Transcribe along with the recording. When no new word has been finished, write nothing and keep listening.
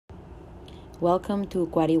Welcome to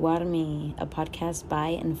Guariwarmi, a podcast by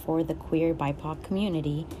and for the queer BIPOC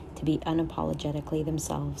community to be unapologetically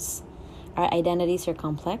themselves. Our identities are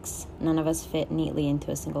complex. None of us fit neatly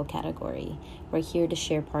into a single category. We're here to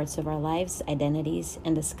share parts of our lives, identities,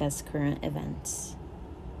 and discuss current events.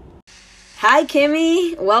 Hi,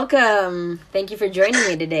 Kimmy. Welcome. Thank you for joining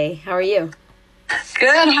me today. How are you?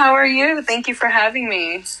 Good. How are you? Thank you for having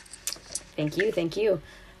me. Thank you.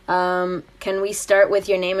 Can we start with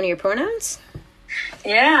your name and your pronouns?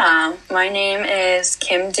 Yeah, my name is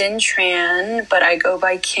Kim Din Tran, but I go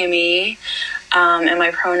by Kimmy, and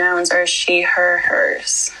my pronouns are she, her,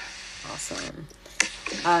 hers. Awesome.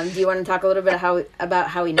 Do you want to talk a little bit about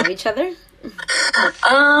how we know each other?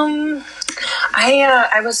 I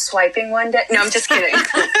was swiping one day. No, I'm just kidding.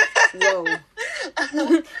 Whoa.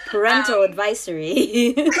 Parental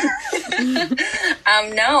advisory.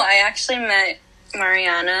 No, I actually met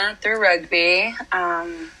Mariana through rugby.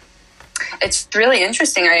 It's really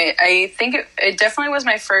interesting. I think it definitely was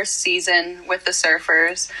my first season with the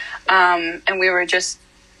Surfers. And we were just,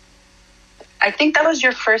 I think that was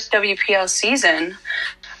your first WPL season,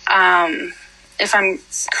 if I'm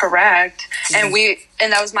correct. Mm-hmm.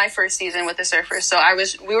 And that was my first season with the Surfers. So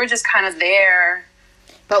we were just kind of there.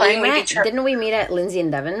 But didn't we meet at Lindsay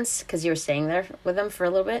and Devon's? Because you were staying there with them for a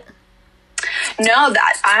little bit? No,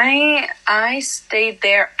 I stayed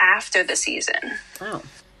there after the season. Oh.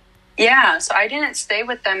 Yeah, so I didn't stay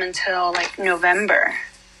with them until like November.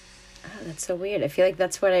 Oh, that's so weird. I feel like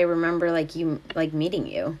that's what I remember, meeting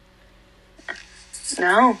you.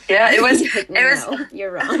 No, yeah, it was. No,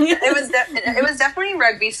 you're wrong. it was definitely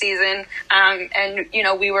rugby season, and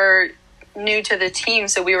we were new to the team,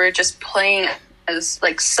 so we were just playing as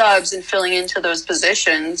like subs and filling into those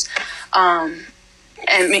positions. And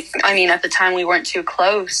I mean, at the time we weren't too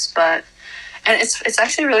close, and it's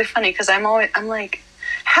actually really funny because I'm like,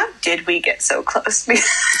 how did we get so close?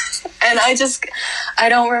 And I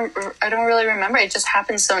don't really remember. It just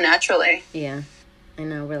happened so naturally. Yeah, I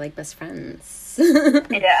know, we're like best friends.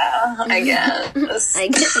 Yeah, I guess. I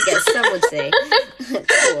guess some would say.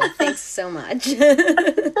 Cool. Thanks so much.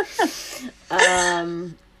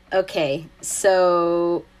 Okay,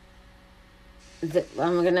 so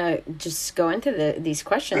I'm gonna just go into these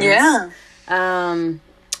questions. Yeah.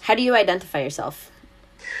 How do you identify yourself?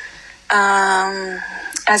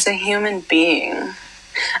 As a human being,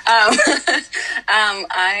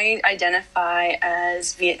 I identify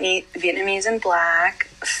as Vietnamese and Black,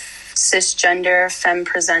 cisgender, femme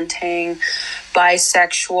presenting,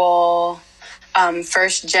 bisexual,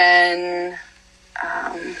 first gen.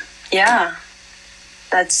 Yeah,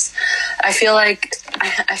 I feel like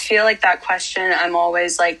that question, I'm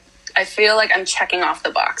always like, I feel like I'm checking off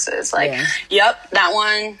the boxes. Like, yeah. Yep, that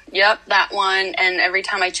one. And every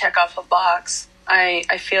time I check off a box,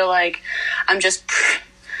 I feel like I'm just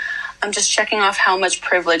checking off how much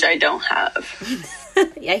privilege I don't have.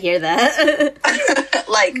 Yeah, I hear that.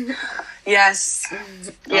 Like, yes,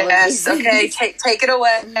 okay, take it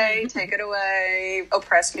away,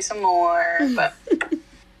 oppress me some more. But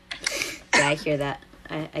yeah, I hear that.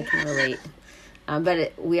 I can relate.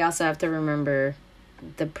 But we also have to remember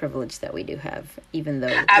the privilege that we do have, even though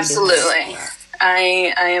absolutely,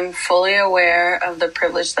 I am fully aware of the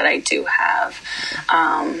privilege that I do have,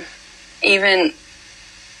 even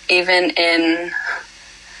in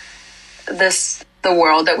the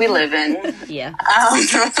world that we live in. Yeah,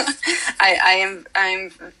 I'm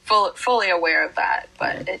fully aware of that,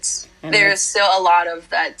 but there's still a lot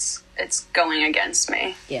of it's going against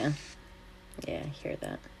me. Yeah, I hear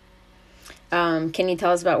that. Can you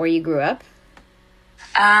tell us about where you grew up?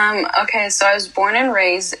 Okay, so I was born and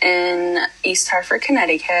raised in East Hartford,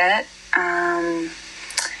 Connecticut, and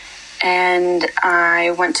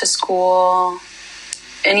I went to school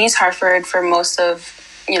in East Hartford for most of,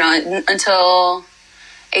 until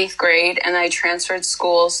 8th grade, and I transferred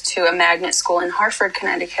schools to a magnet school in Hartford,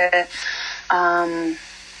 Connecticut, and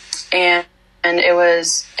it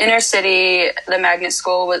was inner city. The magnet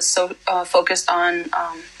school was so focused on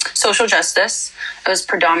social justice. It was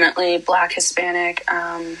predominantly Black, Hispanic,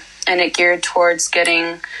 and it geared towards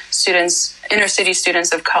getting inner city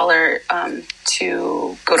students of color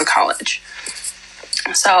to go to college.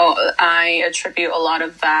 So I attribute a lot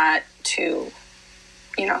of that to,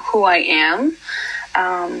 who I am.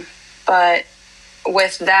 But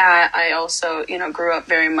with that, I also, grew up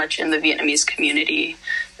very much in the Vietnamese community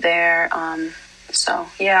there. So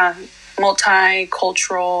yeah,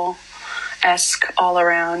 multicultural-esque all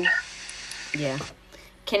around. Yeah.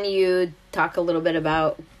 Can you talk a little bit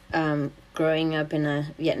about growing up in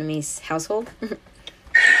a Vietnamese household?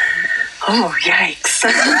 Oh, yikes.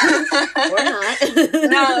 Or not.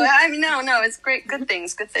 No, I mean, no, it's great. Good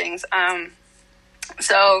things.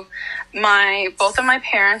 So both of my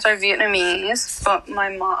parents are Vietnamese, but my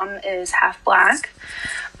mom is half Black.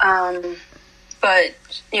 But,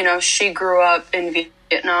 she grew up in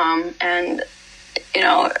Vietnam, and,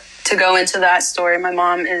 to go into that story, my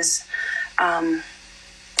mom is, a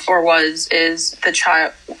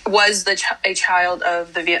child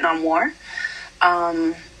of the Vietnam War,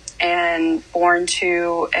 and born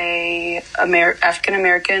to a African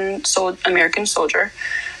American soldier.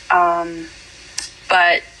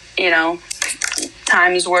 But,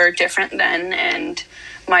 times were different then, and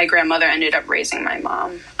my grandmother ended up raising my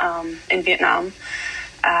mom in Vietnam.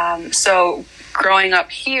 So growing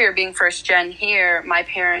up here, being first gen here, my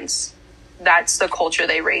parents, that's the culture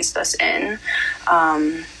they raised us in.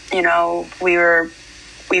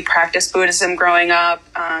 We practiced Buddhism growing up,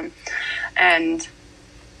 and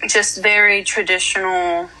just very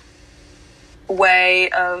traditional way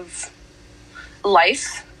of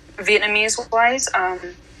life, Vietnamese-wise.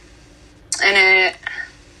 And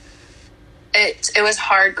it was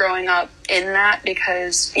hard growing up in that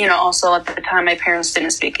because, also at the time my parents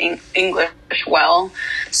didn't speak English well.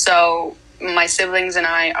 So my siblings and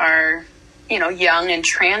I are, young and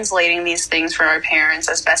translating these things for our parents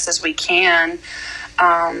as best as we can.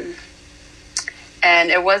 And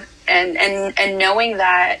it was, and knowing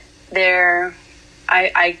that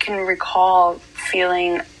I can recall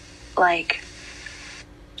feeling like,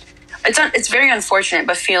 it's very unfortunate,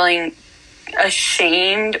 but feeling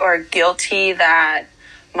ashamed or guilty that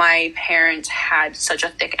my parents had such a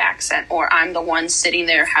thick accent, or I'm the one sitting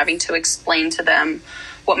there having to explain to them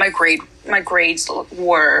what my grades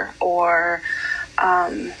were, or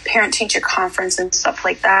parent teacher conference and stuff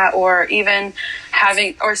like that, or even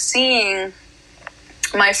seeing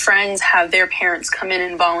my friends have their parents come in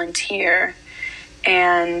and volunteer,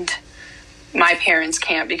 and my parents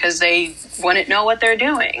can't because they wouldn't know what they're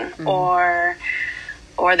doing, mm-hmm. or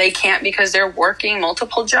they can't because they're working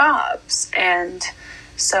multiple jobs. And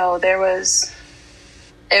so it was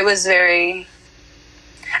very,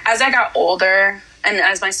 as I got older and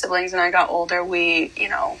as my siblings and I got older, we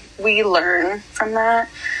learn from that.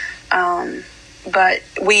 But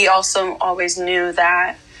we also always knew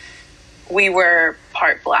that we were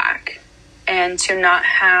part Black, and to not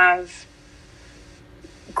have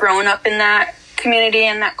grown up in that community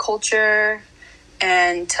and that culture,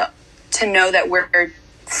 and to know that we're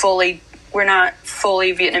not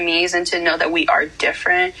fully Vietnamese, and to know that we are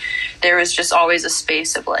different, there was just always a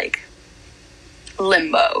space of like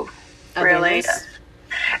limbo, really.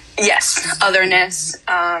 Yes, otherness,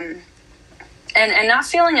 and not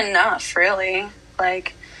feeling enough, really.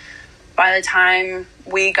 Like by the time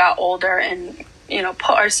we got older and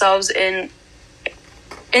put ourselves in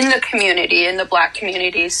the community, in the Black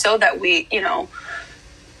community, so that we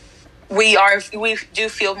do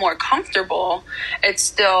feel more comfortable, it's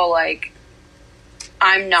still like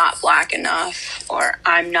I'm not Black enough, or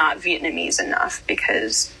I'm not Vietnamese enough,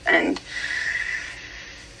 because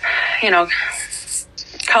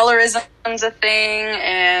colorism's a thing,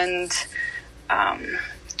 and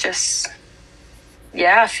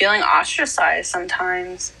feeling ostracized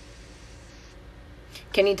sometimes.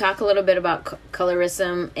 Can you talk a little bit about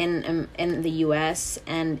colorism in the U.S.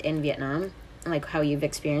 and in Vietnam, and like how you've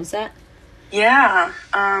experienced that? Yeah.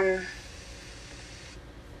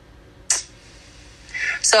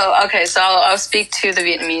 So I'll speak to the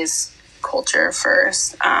Vietnamese culture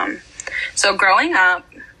first. So growing up,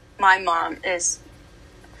 my mom is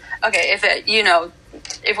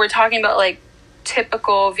if we're talking about like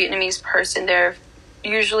typical Vietnamese person, they're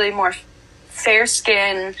usually more fair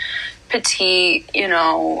skin, petite, they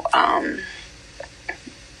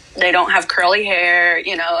don't have curly hair,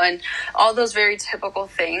 and all those very typical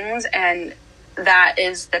things. And that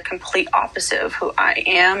is the complete opposite of who I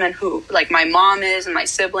am and who like my mom is and my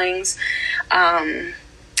siblings.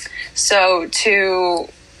 So to,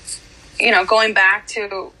 going back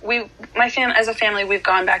to, as a family, we've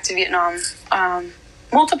gone back to Vietnam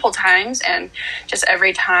multiple times, and just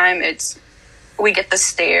every time we get the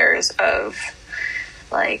stares of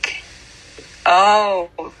like, oh,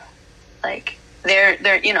 like they're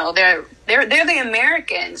the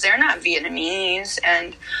Americans, they're not Vietnamese.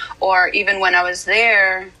 Or even when I was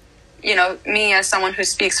there, me as someone who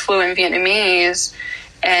speaks fluent Vietnamese,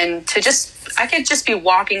 and I could just be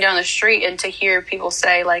walking down the street and to hear people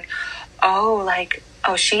say like, oh,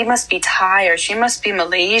 she must be Thai, or she must be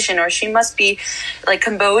Malaysian, or she must be like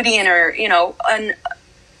Cambodian, or,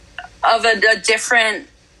 of a different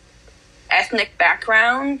ethnic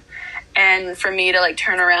background. and for me to like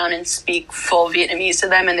turn around and speak full Vietnamese to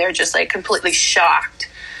them, and they're just like completely shocked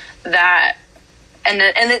that,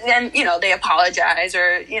 and you know, they apologize,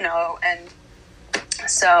 or, you know, and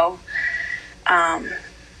so and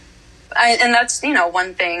that's, you know,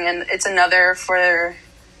 one thing, and it's another for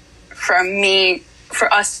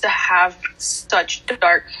us to have such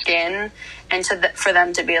dark skin, and for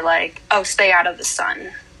them to be like, oh, stay out of the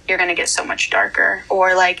sun, you're gonna get so much darker,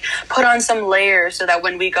 or like put on some layers so that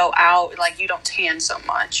when we go out, like, you don't tan so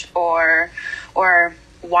much, or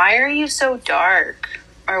why are you so dark,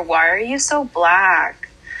 or why are you so black,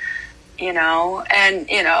 you know. And,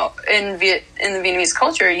 you know, in the Vietnamese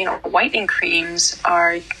culture, you know, whitening creams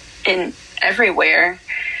are in everywhere,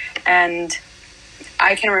 and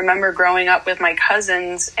I can remember growing up with my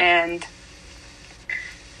cousins, and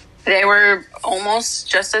they were almost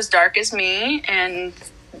just as dark as me, and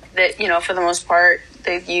that, you know, for the most part,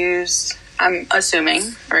 they've used, I'm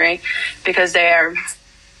assuming, right, because they are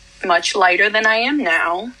much lighter than I am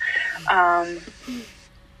now.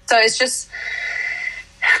 So it's just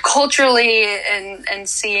culturally, and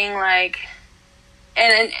seeing like,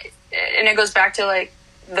 and it goes back to like,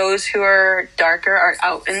 those who are darker are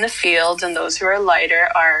out in the fields, and those who are lighter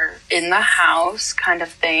are in the house, kind of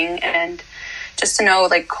thing. And just to know,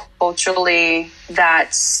 like, culturally,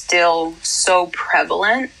 that's still so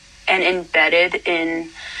prevalent and embedded in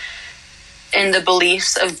the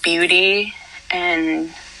beliefs of beauty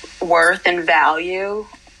and worth and value,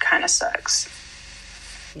 kind of sucks.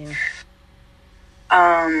 Yeah.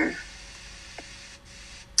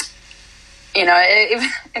 You know,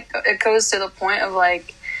 it goes to the point of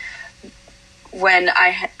like, when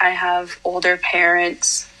I have older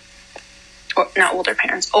parents, or not older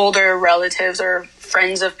parents, older relatives or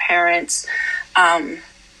friends of parents, and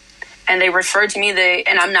they refer to me,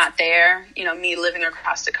 and I'm not there, you know, me living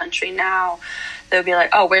across the country now, they'll be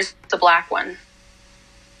like, oh, where's the black one?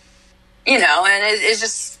 You know, and it's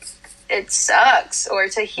just, it sucks. Or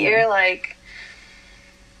to hear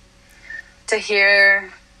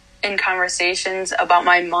in conversations about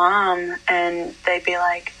my mom, and they'd be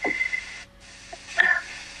like,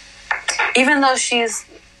 even though she's,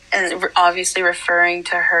 and obviously referring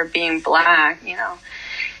to her being black, you know,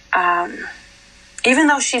 even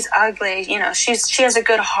though she's ugly, you know, she has a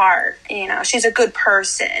good heart, you know, she's a good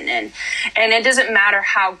person, and it doesn't matter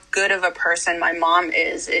how good of a person my mom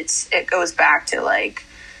is, it goes back to like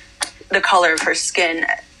the color of her skin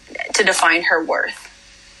to define her worth.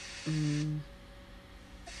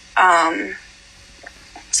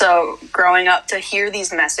 So growing up, to hear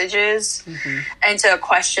these messages, and to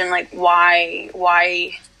question like why,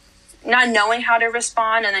 not knowing how to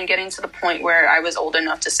respond, and then getting to the point where I was old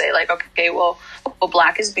enough to say like, okay, well,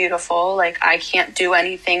 black is beautiful. Like, I can't do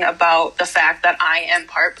anything about the fact that I am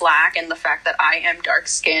part black and the fact that I am dark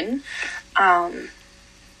skinned. But,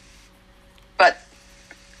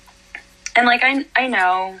 and like, I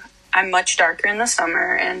know I'm much darker in the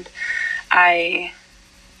summer, and I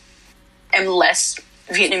am less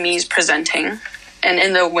Vietnamese presenting, and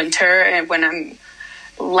in the winter, and when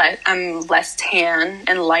I'm less tan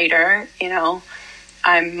and lighter, you know,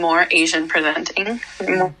 I'm more Asian presenting,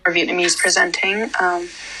 more Vietnamese presenting.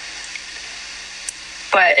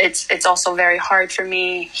 But it's also very hard for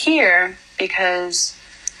me here, because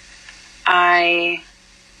it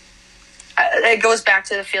goes back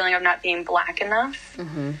to the feeling of not being black enough,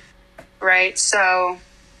 right? So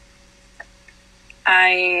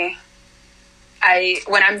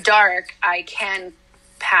when I'm dark, I can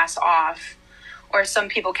pass off, or some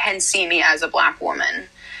people can see me as a black woman.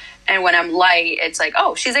 And when I'm light, it's like,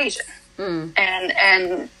 oh, she's Asian. And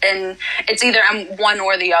it's either I'm one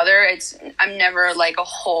or the other. I'm never like a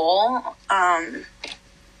whole.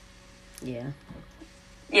 Yeah.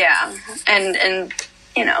 And,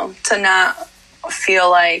 you know, to not feel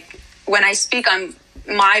like when I speak on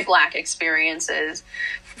my black experiences,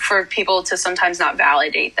 for people to sometimes not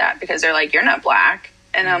validate that, because they're like, you're not black.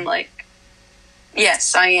 And I'm like,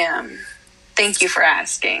 yes, I am. Thank you for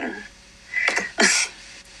asking.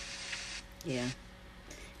 Yeah.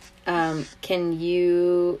 Can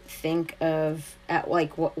you think of, at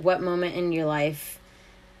like what moment in your life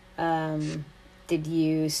did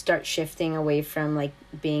you start shifting away from like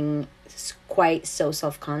being quite so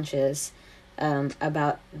self-conscious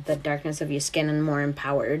about the darkness of your skin, and more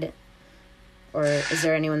empowered? Or is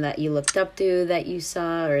there anyone that you looked up to, that you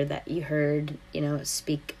saw, or that you heard, you know,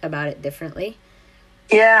 speak about it differently?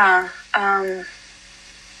 Yeah.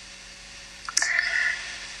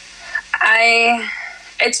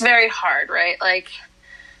 It's very hard, right? Like,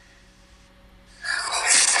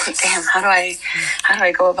 damn, how do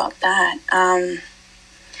I go about that?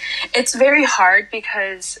 It's very hard,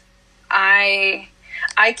 because I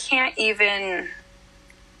can't even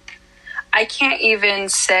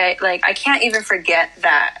say, like, I can't even forget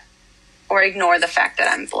that or ignore the fact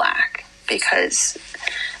that I'm Black, because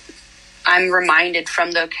I'm reminded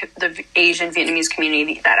from the Asian Vietnamese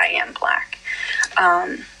community that I am Black.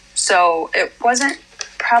 So it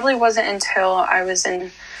probably wasn't until I was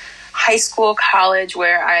in high school, college,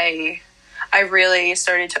 where I really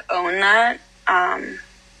started to own that,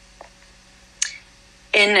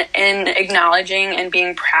 in acknowledging and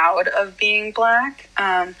being proud of being Black.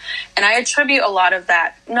 And I attribute a lot of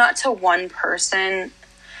that not to one person,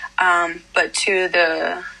 but to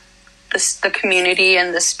the community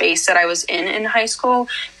and the space that I was in high school,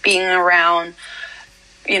 being around,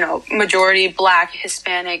 majority Black,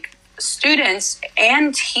 Hispanic students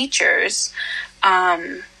and teachers.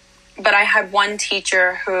 But I had one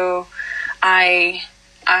teacher who I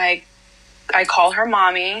call her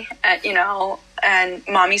Mommy, and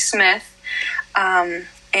Mommy Smith.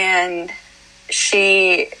 And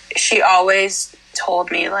she always told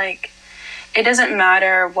me, like, it doesn't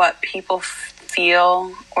matter what people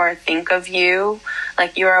feel or think of you,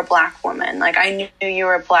 like, you're a Black woman. Like, I knew you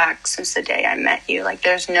were Black since the day I met you. Like,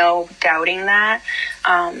 there's no doubting that.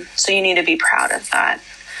 So you need to be proud of that.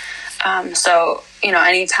 So,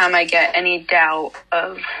 anytime I get any doubt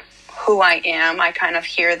of who I am, I kind of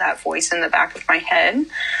hear that voice in the back of my head.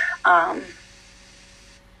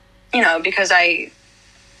 Because I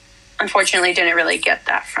unfortunately didn't really get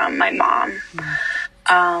that from my mom.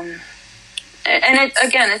 And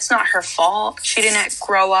it's not her fault. She didn't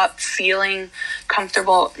grow up feeling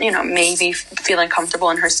comfortable, maybe feeling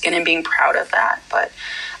comfortable in her skin and being proud of that. But,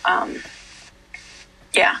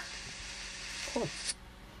 yeah. Cool.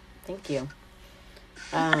 Thank you.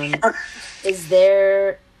 Is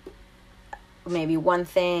there maybe one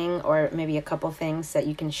thing or maybe a couple things that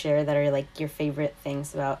you can share that are, like, your favorite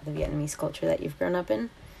things about the Vietnamese culture that you've grown up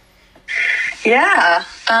in? Yeah.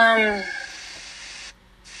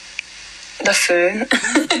 The food.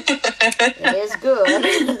 It is good.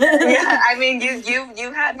 Yeah, I mean,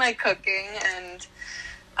 you had my cooking, and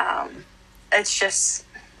it's just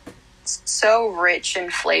so rich in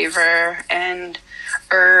flavor and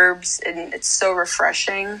herbs, and it's so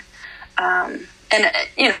refreshing. And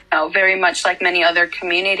very much like many other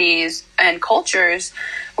communities and cultures,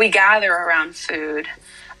 we gather around food.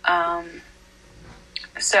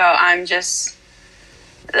 So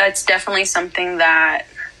that's definitely something that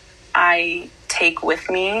I take with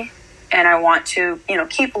me, and I want to,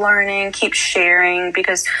 keep learning, keep sharing,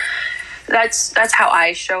 because that's how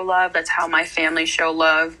I show love. That's how my family show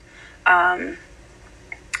love.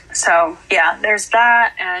 So yeah, there's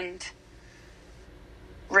that, and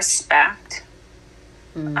respect.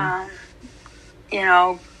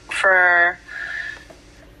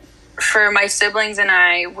 For my siblings and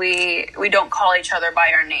I, we don't call each other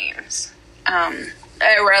by our names.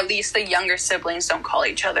 Or at least the younger siblings don't call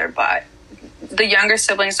each other, but the younger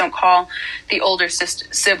siblings don't call the older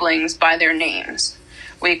siblings by their names.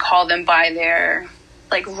 We call them by their,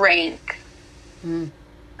 like, rank,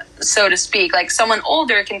 so to speak. Like, someone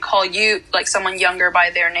older can call you, like, someone younger by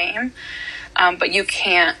their name, but you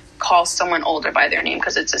can't call someone older by their name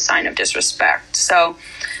because it's a sign of disrespect. So,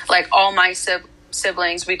 like, all my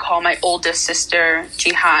siblings, we call my oldest sister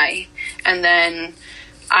Jihai, and then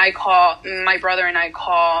my brother and I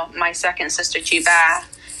call my second sister Jiba,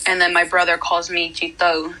 and then my brother calls me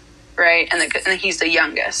Jito, right? And he's the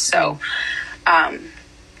youngest. So, and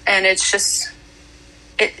it's just,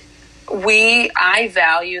 I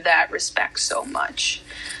value that respect so much.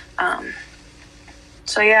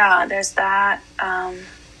 So yeah, there's that.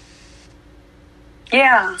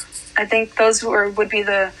 Yeah, I think those would be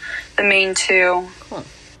the main two. Cool.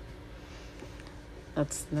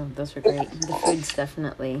 Those are great. The food's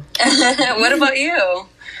definitely. What about you?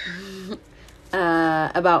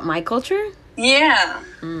 About my culture? Yeah.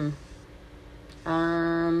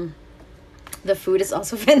 The food is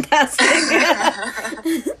also fantastic.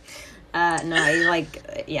 No, I like,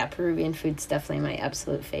 Peruvian food's definitely my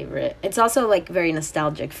absolute favorite. It's also, like, very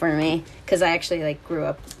nostalgic for me, because I actually, like, grew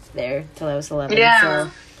up there till I was 11. Yeah.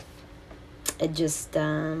 So it just,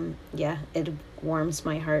 it warms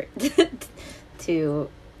my heart to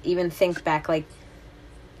even think back. Like,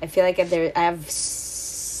 I feel like I have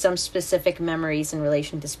some specific memories in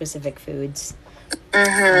relation to specific foods,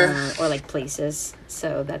 or, like, places.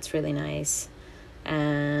 So that's really nice.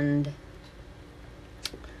 And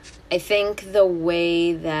I think the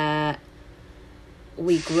way that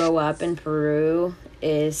we grow up in Peru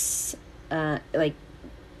is,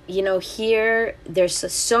 here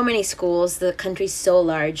there's so many schools. The country's so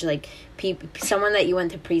large. Like, someone that you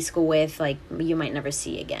went to preschool with, like, you might never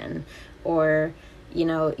see again. Or, you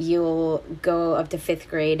know, you'll go up to 5th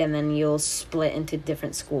grade and then you'll split into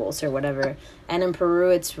different schools or whatever. And in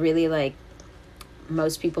Peru, it's really, like,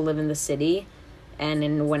 most people live in the city and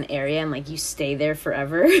in one area, and, like, you stay there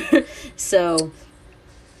forever. So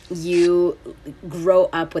you grow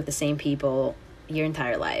up with the same people your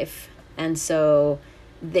entire life. And so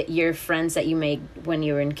your friends that you make when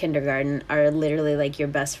you were in kindergarten are literally, like, your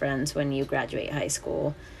best friends when you graduate high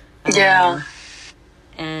school. Yeah.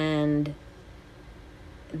 And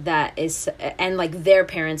that is, and, like, their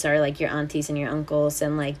parents are, like, your aunties and your uncles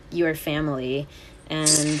and, like, your family.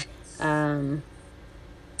 And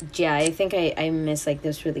yeah, I think I miss, like,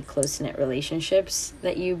 those really close-knit relationships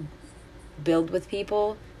that you build with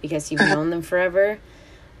people because you've known them forever.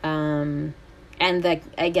 And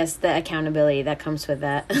I guess the accountability that comes with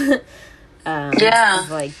that. Yeah. Of,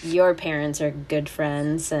 like, your parents are good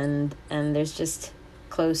friends, and there's just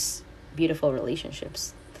close, beautiful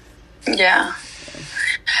relationships. Yeah.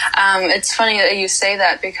 It's funny that you say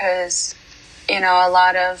that because, you know, a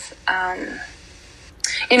lot of,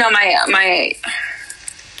 you know,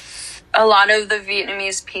 a lot of the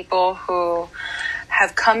Vietnamese people who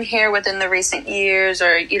have come here within the recent years,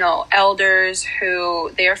 or, you know, elders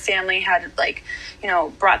who their family had, like, you know,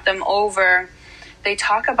 brought them over, they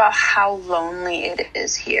talk about how lonely it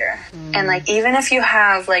is here. And, like, even if you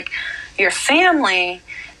have, like, your family,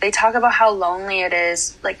 they talk about how lonely it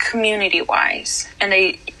is, like, community-wise. And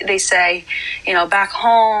they say, you know, back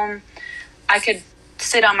home, I could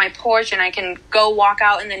sit on my porch and I can go walk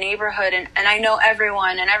out in the neighborhood and I know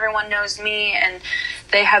everyone and everyone knows me, and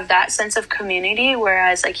they have that sense of community,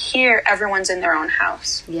 whereas, like, here, everyone's in their own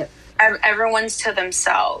house. Yep. Everyone's to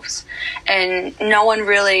themselves, and no one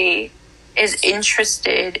really is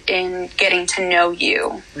interested in getting to know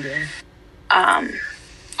you. Yeah.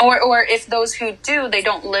 Or if those who do, they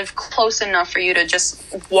don't live close enough for you to just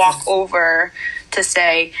walk over to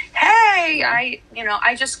say, hey, I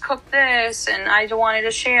just cooked this and I wanted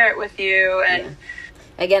to share it with you. And yeah.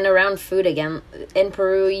 Again, around food again, in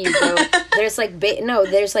Peru, you go, there's, like,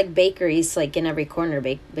 there's, like, bakeries, like, in every corner,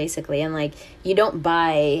 basically. And, like, you don't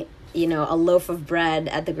buy, you know, a loaf of bread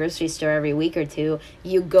at the grocery store every week or two.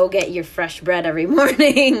 You go get your fresh bread every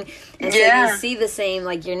morning. And so you see the same,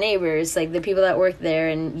 like, your neighbors, like, the people that work there,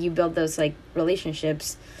 and you build those, like,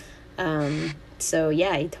 relationships. So,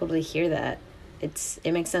 yeah, I totally hear that.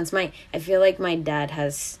 It makes sense. I feel like my dad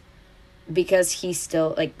has, because he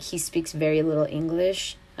still, like, he speaks very little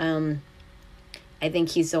English. I think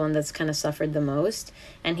he's the one that's kind of suffered the most.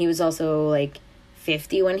 And he was also, like,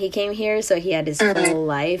 50 when he came here, so he had his whole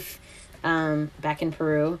life back in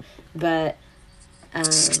Peru. But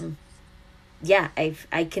yeah,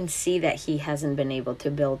 I can see that he hasn't been able to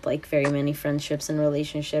build, like, very many friendships and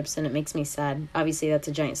relationships, and it makes me sad. Obviously, that's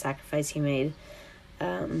a giant sacrifice he made,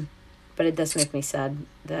 but it does make me sad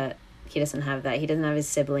that he doesn't have that. He doesn't have his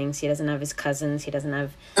siblings. He doesn't have his cousins. He doesn't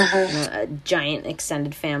have you know, a giant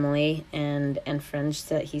extended family and friends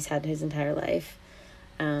that he's had his entire life.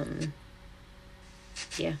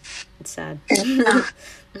 Yeah, it's sad.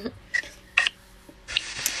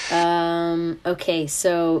 Okay,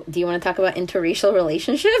 so do you want to talk about interracial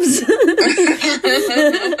relationships?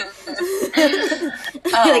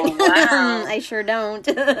 Oh, wow. I sure don't.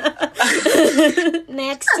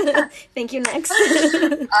 Next. Thank you, next.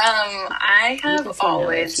 I have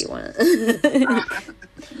always... If you want.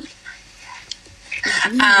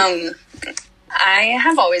 I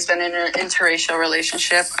have always been in an interracial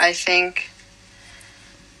relationship. I think...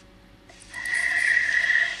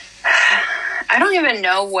 I don't even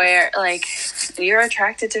know where, like, you're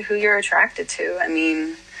attracted to who you're attracted to. I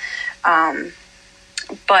mean,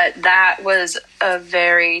 but that was a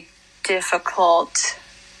very difficult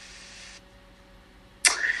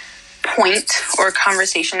point or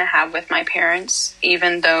conversation to have with my parents,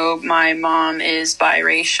 even though my mom is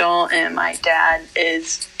biracial and my dad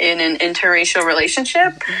is in an interracial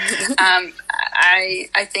relationship.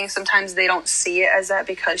 I think sometimes they don't see it as that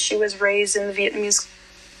because she was raised in the Vietnamese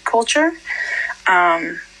culture.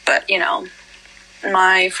 But, you know,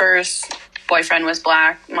 my first boyfriend was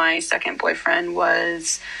Black. My second boyfriend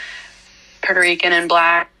was Puerto Rican and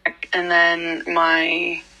Black. And then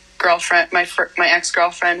my girlfriend, my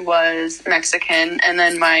ex-girlfriend was Mexican. And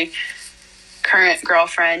then my current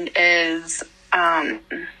girlfriend is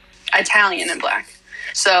Italian and Black.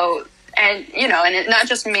 So, and, you know, and not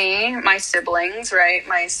just me, my siblings, right?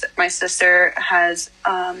 My sister has...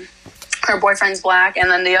 her boyfriend's Black,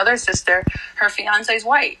 and then the other sister, her fiance's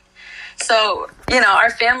white. So, you know,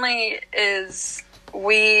 our family is,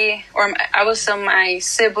 my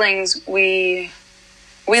siblings, we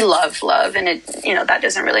we love, and it, you know, that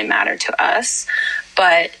doesn't really matter to us.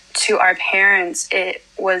 But to our parents, it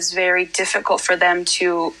was very difficult for them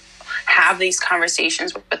to have these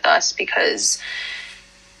conversations with us because,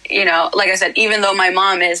 you know, like I said, even though my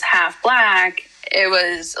mom is half Black, it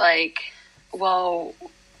was like, well,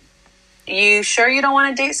 you sure you don't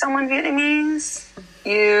want to date someone Vietnamese?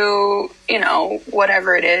 You know,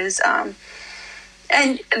 whatever it is. And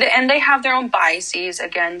they have their own biases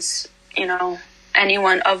against, you know,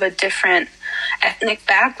 anyone of a different ethnic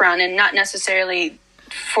background, and not necessarily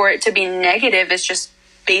for it to be negative. It's just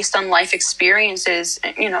based on life experiences.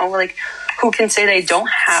 You know, like, who can say they don't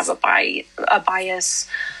have a bias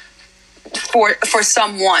for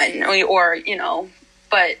someone, or you know,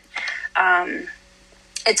 but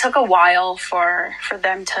it took a while for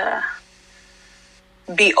them to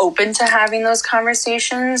be open to having those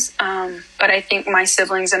conversations. But I think my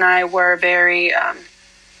siblings and I were very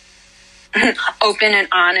open and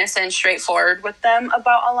honest and straightforward with them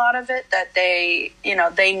about a lot of it, that they, you know,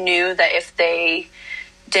 they knew that if they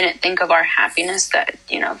didn't think of our happiness, that,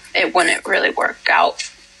 you know, it wouldn't really work out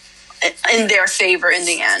in their favor in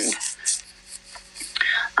the end.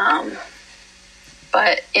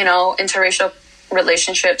 But, you know, interracial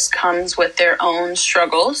relationships comes with their own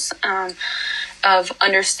struggles of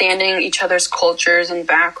understanding each other's cultures and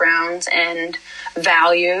backgrounds and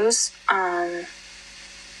values.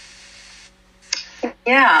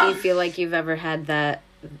 Yeah. Do you feel like you've ever had that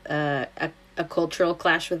a cultural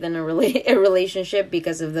clash within a relationship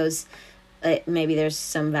because of those? Maybe there's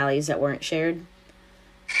some values that weren't shared.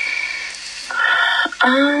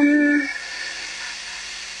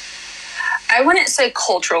 I wouldn't say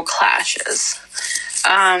cultural clashes,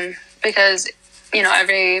 because, you know,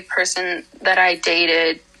 every person that I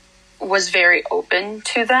dated was very open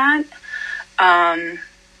to that.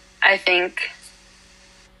 I think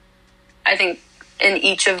in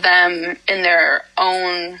each of them, in their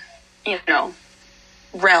own, you know,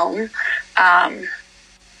 realm,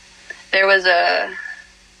 there's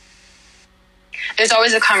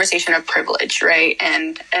always a conversation of privilege, right?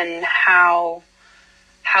 And how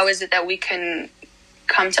is it that we can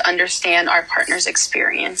come to understand our partner's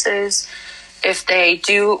experiences if they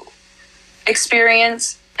do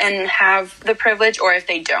experience and have the privilege, or if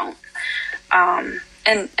they don't. And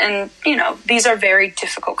you know, these are very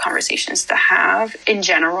difficult conversations to have in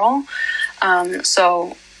general.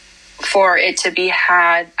 So for it to be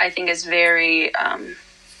had, I think is very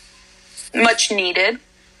much needed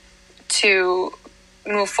to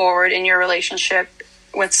move forward in your relationship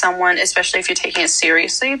with someone, especially if you're taking it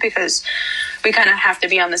seriously, because we kind of have to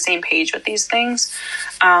be on the same page with these things.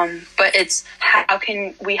 But it's how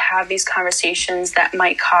can we have these conversations that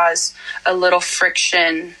might cause a little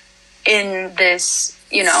friction in this,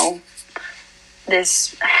 you know,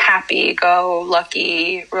 this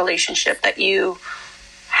happy-go-lucky relationship that you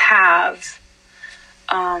have,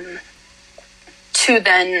 to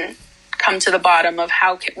then come to the bottom of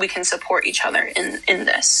how we can support each other in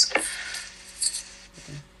this.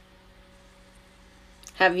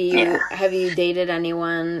 Have you dated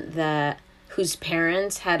anyone whose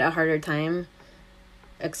parents had a harder time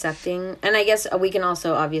accepting? And I guess we can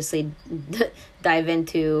also obviously dive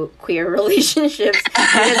into queer relationships,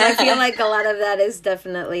 because I feel like a lot of that is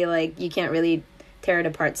definitely like you can't really tear it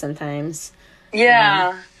apart sometimes.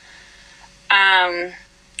 Yeah.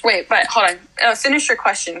 Wait, but hold on. Finish your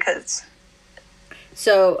question, because.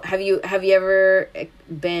 So have you ever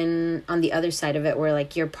been on the other side of it, where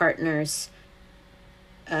like your partners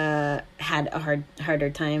had a harder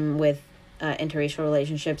time with interracial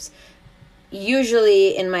relationships?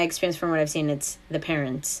 Usually, in my experience, from what I've seen, it's the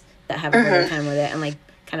parents that have a harder time with it, and like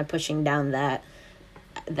kind of pushing down that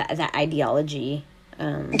ideology.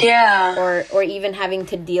 Yeah. Or even having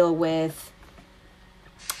to deal with,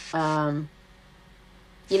 you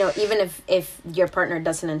know, even if your partner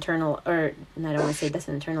doesn't I don't want to say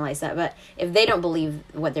doesn't internalize that, but if they don't believe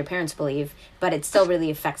what their parents believe, but it still really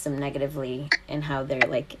affects them negatively in how their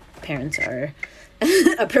like parents are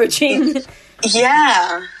approaching.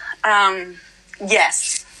 Yeah.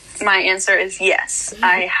 Yes. My answer is yes.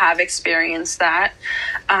 I have experienced that.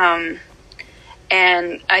 And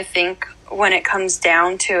I think when it comes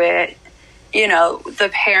down to it, you know, the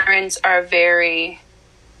parents are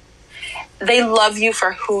they love you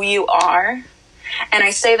for who you are. And I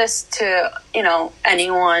say this to, you know,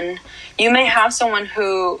 anyone. You may have someone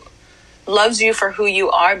who loves you for who you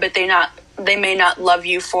are, but they may not love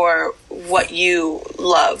you for what you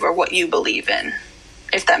love or what you believe in,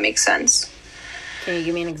 if that makes sense. Can you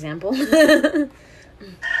give me an example?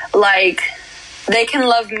 Like, they can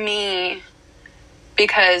love me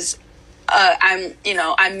because I'm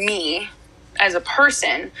me, as a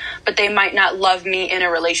person, but they might not love me in a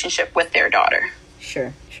relationship with their daughter.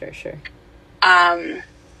 Sure.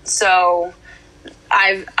 So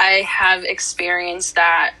I have experienced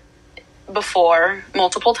that before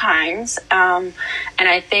multiple times. And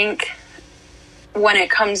I think when it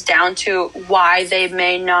comes down to why they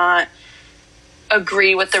may not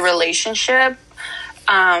agree with the relationship,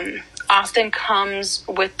 often comes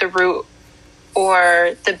with the root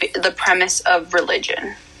or the premise of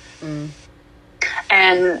religion.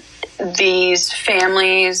 And these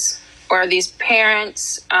families or these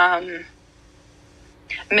parents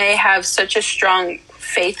may have such a strong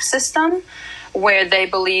faith system where they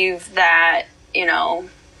believe that, you know,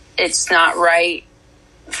 it's not right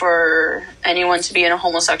for anyone to be in a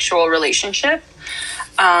homosexual relationship.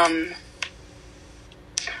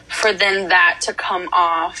 For then that to come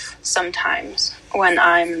off sometimes when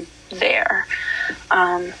I'm there.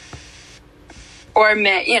 Or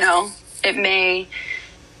may, you know,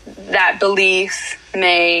 that belief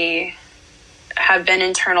may have been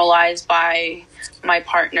internalized by my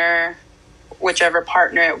partner, whichever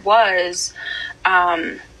partner it was,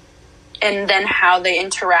 and then how they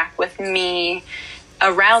interact with me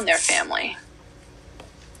around their family.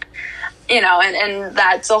 You know, and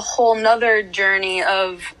that's a whole nother journey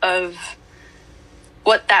of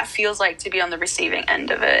what that feels like to be on the receiving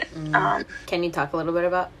end of it. Can you talk a little bit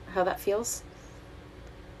about how that feels?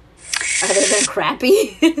 Other than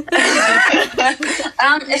crappy? It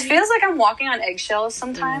feels like I'm walking on eggshells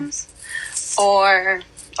sometimes, or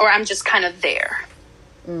I'm just kind of there.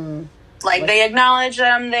 Like, they acknowledge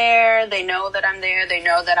that I'm there. They know that I'm there. They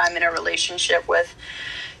know that I'm in a relationship with,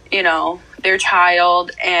 you know, their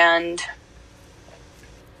child. And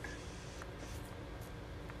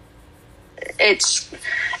it's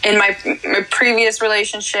in my previous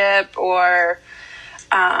relationship or,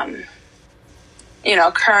 you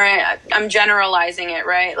know, current, I'm generalizing it,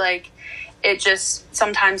 right? Like, it just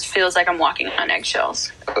sometimes feels like I'm walking on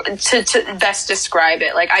eggshells to best describe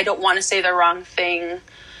it. Like, I don't want to say the wrong thing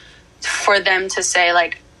for them to say,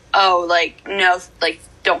 like, oh, like, no, like,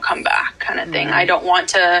 don't come back kind of thing. I don't want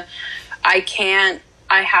to, I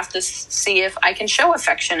have to see if I can show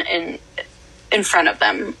affection in front of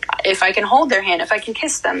them, if I can hold their hand, if I can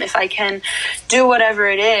kiss them, if I can do whatever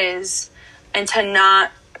it is, and to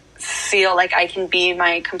not feel like I can be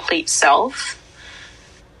my complete self.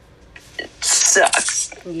 It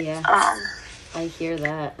sucks. Yeah. I hear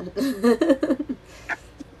that.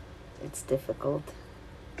 It's difficult.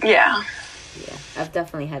 Yeah. Yeah. I've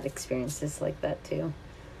definitely had experiences like that too.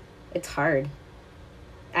 It's hard.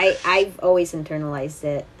 I've always internalized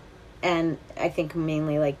it, and I think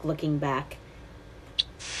mainly like looking back,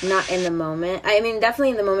 not in the moment. I mean,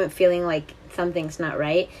 definitely in the moment feeling like something's not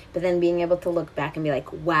right, but then being able to look back and be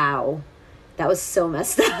like, wow, that was so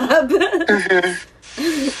messed up.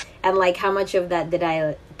 And like, how much of that did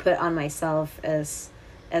I put on myself as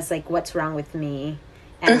like, what's wrong with me?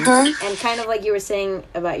 And and kind of like you were saying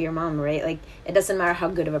about your mom, right? Like, it doesn't matter how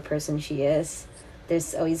good of a person she is,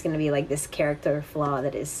 there's always going to be like this character flaw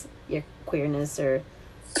that is your queerness or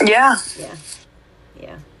yeah.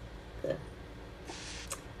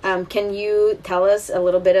 Can you tell us a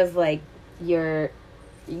little bit of like your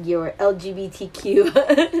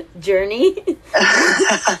LGBTQ journey?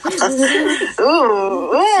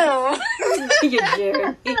 Ooh. Your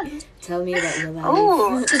journey. Tell me about your life.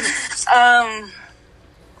 Ooh.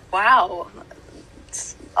 Wow.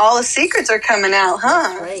 All the secrets are coming out,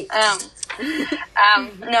 huh? That's right.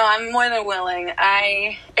 No, I'm more than willing.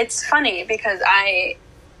 It's funny because I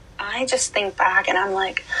just think back and I'm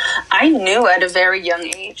like, I knew at a very young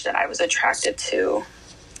age that I was attracted to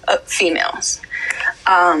females.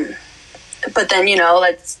 But then, you know,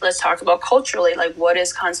 let's talk about culturally, like what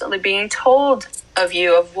is constantly being told of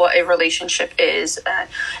you of what a relationship is,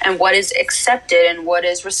 and what is accepted and what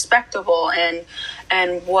is respectable, and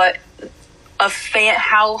what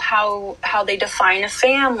how they define a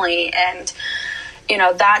family. And, you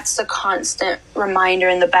know, that's the constant reminder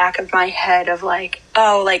in the back of my head of like,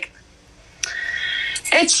 oh, like,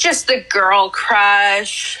 it's just a girl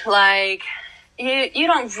crush. Like, you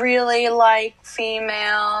don't really like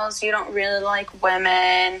females. You don't really like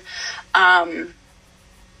women.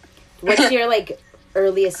 What's your like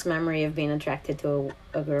earliest memory of being attracted to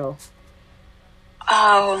a girl?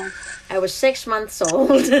 Oh, I was 6 months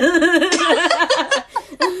old.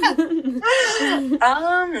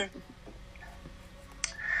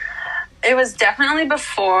 It was definitely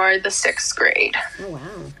before the 6th grade. Oh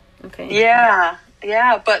wow. Okay. Yeah.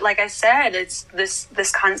 But like I said, it's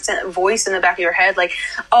this constant voice in the back of your head, like,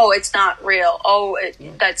 oh, it's not real. Oh,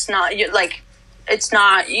 that's not you. Like, it's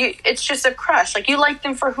not you. It's just a crush. Like, you like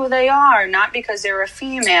them for who they are, not because they're a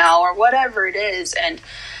female or whatever it is. And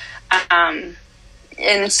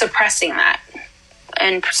suppressing that,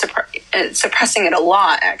 and suppressing it a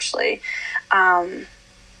lot, actually. And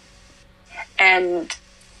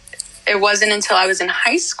it wasn't until I was in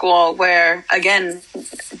high school where, again,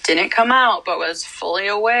 didn't come out, but was fully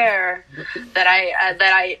aware that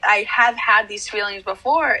I have had these feelings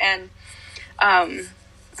before. And I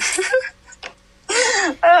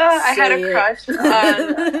had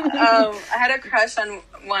a crush on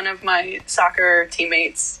one of my soccer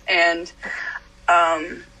teammates, and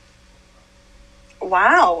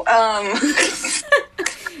wow.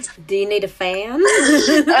 Do you need a fan?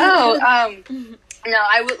 No,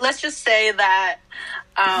 let's just say that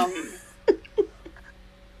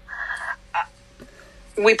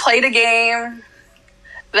we played a game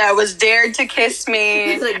that was dared to kiss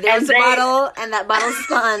me. Like, there's a bottle, and that bottle's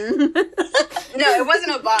fun. No, it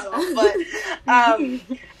wasn't a bottle, but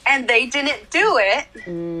and they didn't do it.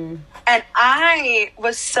 And I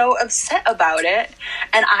was so upset about it.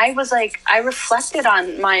 And I was like, I reflected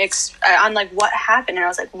on on like what happened, and I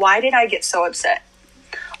was like, why did I get so upset?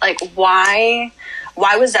 Like, why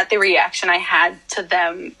was that the reaction I had to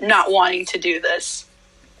them not wanting to do this?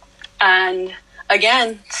 And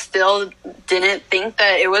again, still didn't think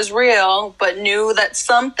that it was real, but knew that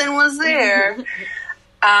something was there.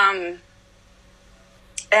 And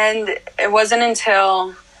it wasn't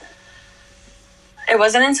until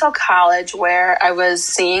college where I was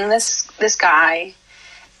seeing this guy,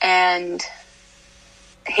 and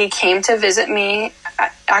he came to visit me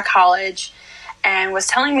at college and was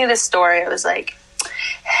telling me this story. It was like,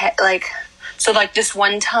 so like this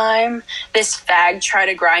one time, this fag tried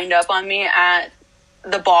to grind up on me at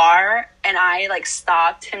the bar, and I like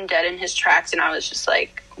stopped him dead in his tracks, and I was just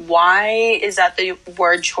like, why is that the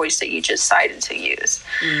word choice that you just decided to use?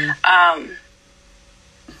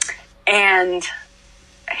 And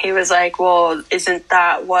he was like, well, isn't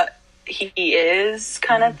that what he is,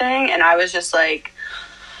 kind of thing? And I was just like,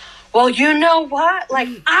 well, you know what? Like,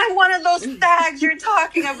 I'm one of those fags you're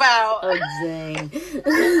talking about. Oh, dang.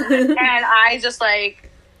 And I just, like,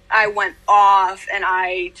 I went off, and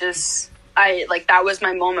I like, that was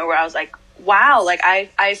my moment where I was like, wow, like, I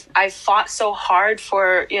fought so hard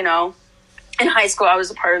for, you know, in high school, I was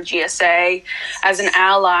a part of GSA as an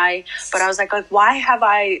ally, but I was like, why have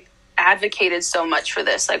I advocated so much for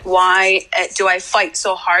this? Like, why do I fight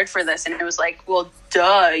so hard for this? And it was like, well,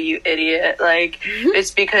 duh, you idiot. Like,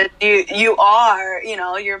 it's because you are, you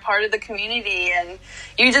know, you're part of the community, and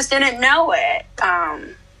you just didn't know it.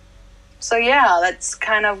 So yeah, that's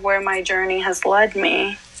kind of where my journey has led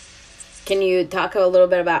me. Can you talk a little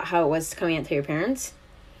bit about how it was coming out to your parents?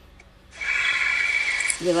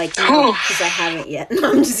 You're like, no, because I haven't yet.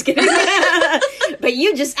 No, I'm just kidding. But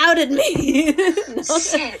you just outed me. No.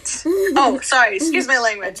 Shit. Oh, sorry. Excuse my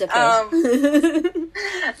language. It's okay.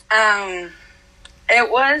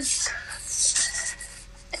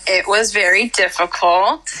 It was very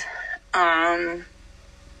difficult. I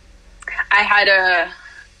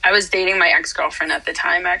was dating my ex-girlfriend at the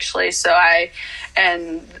time, actually.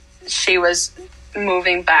 And she was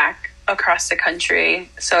moving back across the country,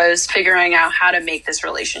 so I was figuring out how to make this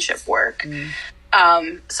relationship work.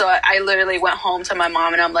 So I literally went home to my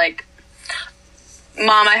mom, and I'm like,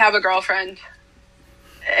 Mom, I have a girlfriend,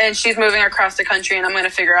 and she's moving across the country, and I'm going to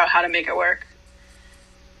figure out how to make it work.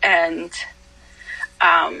 And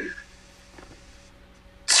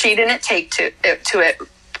she didn't take to it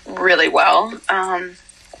really well,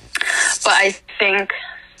 but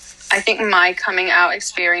I think my coming out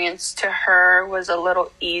experience to her was a little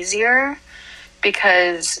easier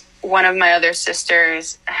because one of my other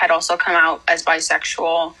sisters had also come out as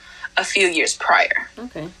bisexual a few years prior.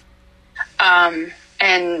 Okay.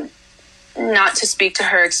 And not to speak to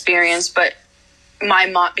her experience, but my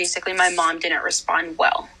mom didn't respond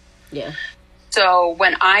well. Yeah. So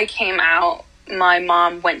when I came out, my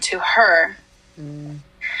mom went to her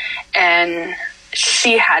and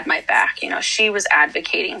she had my back. You know, she was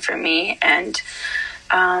advocating for me, and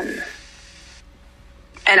I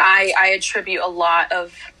attribute a lot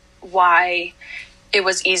of why it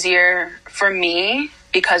was easier for me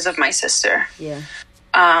because of my sister. Yeah.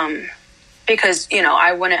 Because, you know,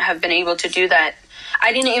 I wouldn't have been able to do that.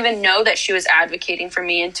 I didn't even know that she was advocating for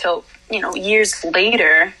me until, you know, years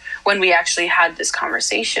later when we actually had this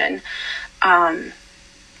conversation.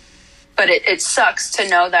 But it sucks to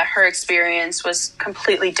know that her experience was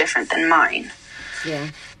completely different than mine. Yeah.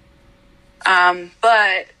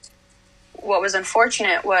 But what was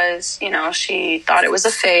unfortunate was, you know, she thought it was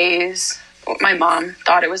a phase. My mom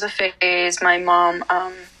thought it was a phase. My mom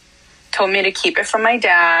told me to keep it from my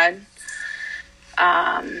dad.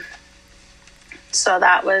 So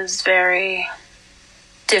that was very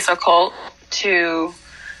difficult to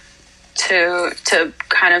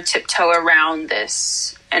kind of tiptoe around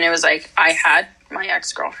this. And it was like I had my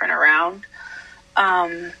ex-girlfriend around.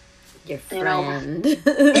 Your friend. You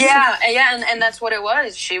know, yeah, and that's what it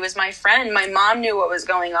was. She was my friend. My mom knew what was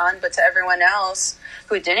going on, but to everyone else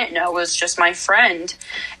who didn't know, was just my friend.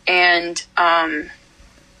 And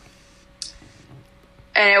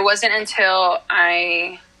it wasn't until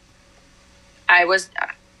I was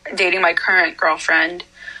dating my current girlfriend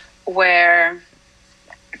where,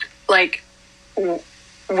 like,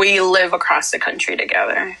 we live across the country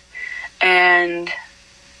together, and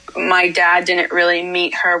my dad didn't really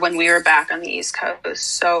meet her when we were back on the East Coast.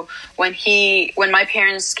 So when my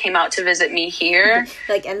parents came out to visit me here,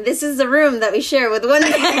 like, and this is the room that we share with one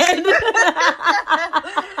bed.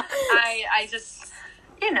 I just,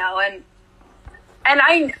 you know, and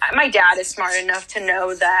my dad is smart enough to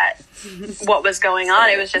know that what was going on.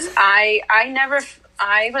 It was just, I'm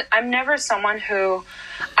never someone who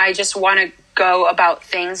I just want to go about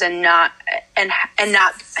things and not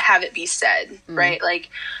have it be said, right? Like,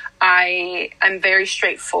 I'm very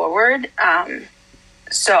straightforward.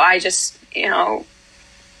 So I just, you know,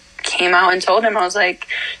 came out and told him, I was like,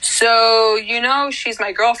 so, you know, she's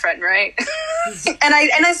my girlfriend, right? and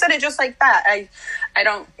I said it just like that.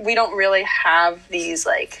 We don't really have these,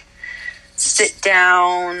 like, sit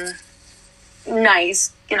down,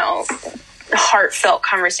 nice, you know, heartfelt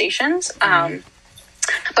conversations.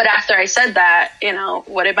 But after I said that, you know,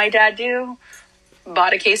 what did my dad do?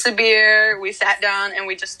 Bought a case of beer. We sat down and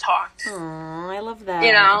we just talked. Aw, I love that.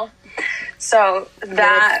 You know? So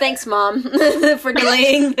that... Thanks, Mom, for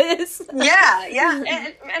delaying this. Yeah.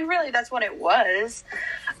 And really, that's what it was.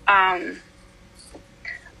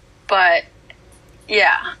 But,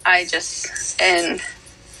 yeah, and,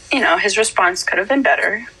 you know, his response could have been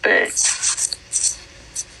better, but...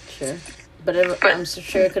 Sure. But I'm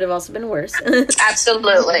sure it could have also been worse.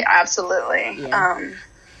 Absolutely. Yeah.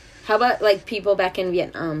 How about, like, people back in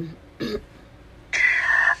Vietnam?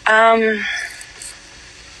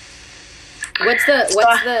 What's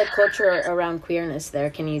the culture around queerness there?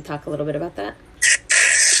 Can you talk a little bit about that?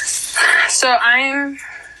 So I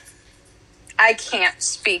can't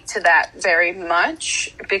speak to that very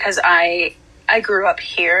much because I grew up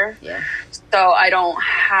here. Yeah. So I don't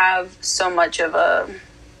have so much of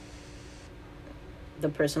the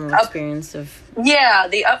personal experience of... Yeah,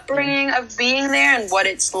 the upbringing of being there and what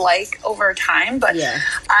it's like over time. But yeah.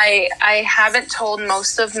 I haven't told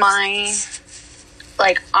most of my,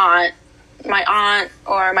 like, my aunt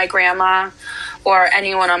or my grandma or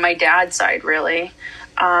anyone on my dad's side, really.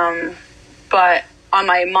 But on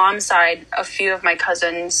my mom's side, a few of my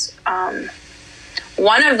cousins,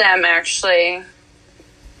 one of them actually,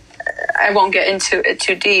 I won't get into it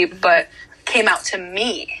too deep, but came out to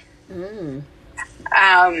me. Mm.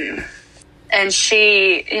 And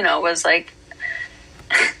she, you know, was like,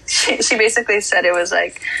 she basically said it was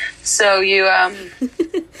like, so you're a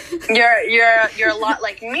lot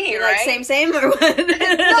like me, you're right? Like same or what?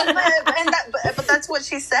 No, but that's what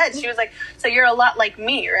she said. She was like, so you're a lot like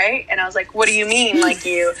me, right? And I was like, what do you mean, like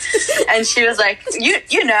you? And she was like,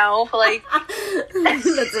 you know, like.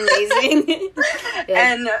 That's amazing.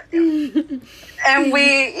 Yeah. And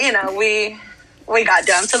we, you know, we got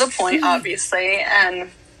down to the point, obviously, and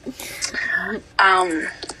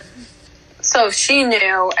so she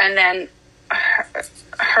knew, and then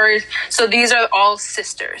her so these are all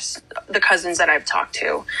sisters, the cousins that I've talked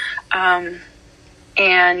to, and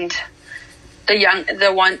the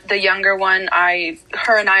younger one,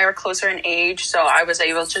 her and I are closer in age, so I was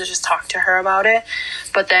able to just talk to her about it.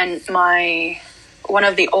 But then one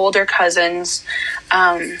of the older cousins,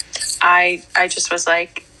 I just was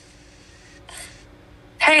like,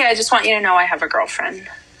 hey, I just want you to know I have a girlfriend.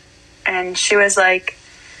 And she was like,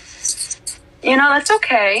 you know, that's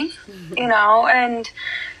okay, you know, and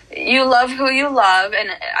you love who you love.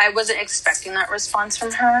 And I wasn't expecting that response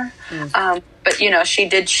from her. But, you know, she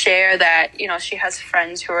did share that, you know, she has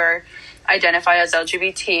friends who are identified as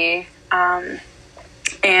LGBT,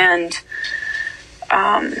 and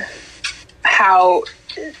how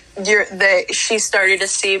she started to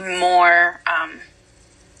see more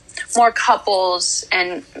couples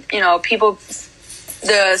and, you know, people,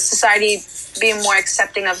 the society being more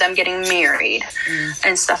accepting of them getting married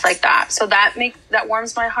and stuff like that. So that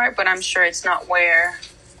warms my heart, but I'm sure it's not where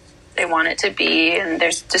they want it to be, and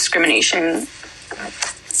there's discrimination,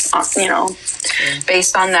 you know,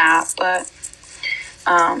 based on that. But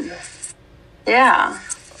yeah.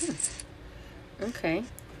 Okay.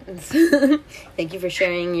 Thank you for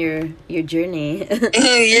sharing your journey.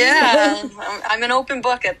 Yeah, I'm an open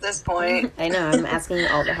book at this point. I know, I'm asking you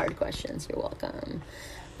all the hard questions. You're welcome.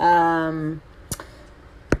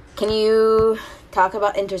 Can you talk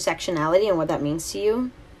about intersectionality and what that means to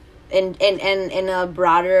you? In a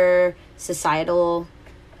broader societal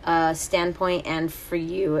standpoint, and for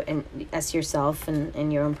you and as yourself and in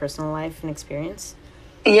your own personal life and experience?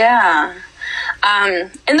 Yeah.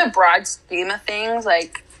 In the broad scheme of things,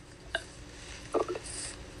 like,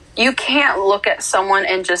 you can't look at someone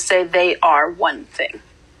and just say they are one thing.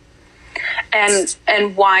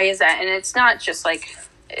 And why is that? And it's not just like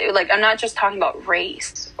I'm not just talking about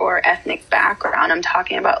race or ethnic background. I'm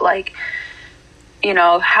talking about, like, you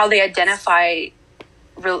know, how they identify,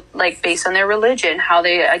 like, based on their religion, how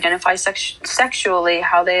they identify sexually,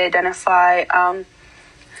 how they identify,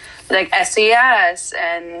 like, SES,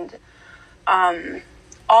 and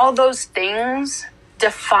all those things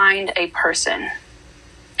defined a person.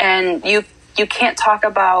 And you can't talk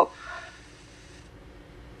about,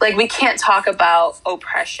 like, we can't talk about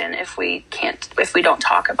oppression if we don't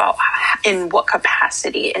talk about in what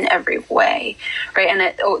capacity in every way, right? And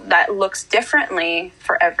that looks differently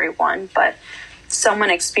for everyone, but someone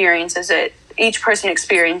experiences it. Each person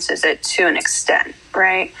experiences it to an extent,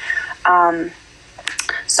 right?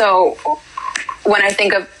 So when I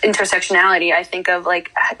think of intersectionality, I think of,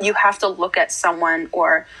 like, you have to look at someone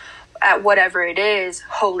or at whatever it is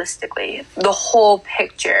holistically, the whole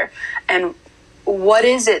picture, and what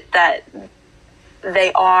is it that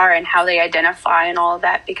they are and how they identify and all of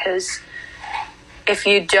that, because if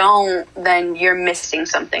you don't, then you're missing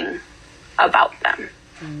something about them.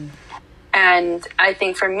 And I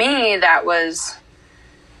think for me, that was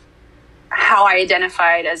how I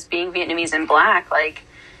identified as being Vietnamese and Black, like,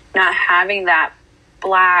 not having that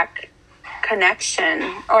Black connection,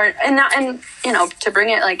 and you know, to bring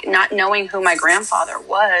it, like, not knowing who my grandfather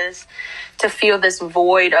was, to feel this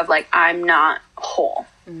void of, like, I'm not whole.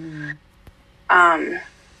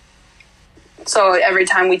 So every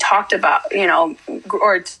time we talked about, you know,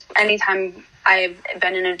 or anytime I've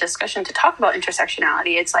been in a discussion to talk about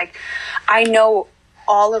intersectionality, it's like, I know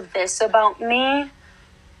all of this about me,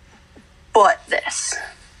 but this.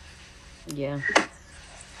 Yeah.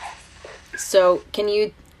 So can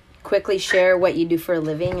you quickly share what you do for a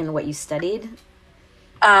living and what you studied?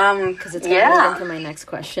 Because it's going to lead into my next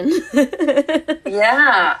question.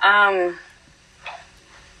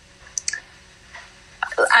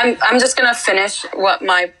 I'm just gonna finish what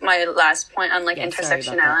my last point on, like,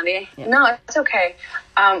 intersectionality. Yeah. No, it's okay.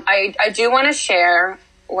 I do want to share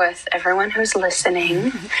with everyone who's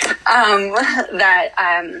listening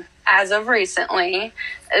that as of recently,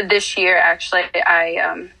 this year actually,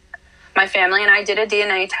 my family and I did a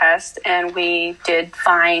DNA test, and we did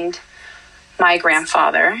find my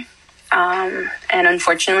grandfather, and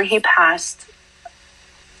unfortunately he passed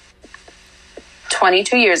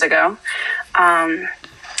 22 years ago.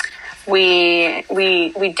 We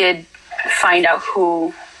did find out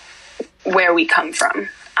where we come from,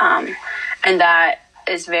 and that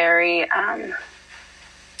is very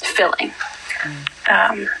filling.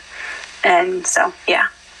 And so, yeah.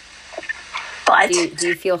 But do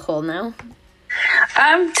you feel whole now? To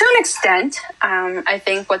an extent. I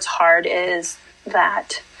think what's hard is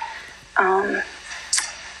that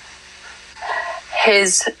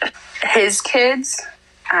his kids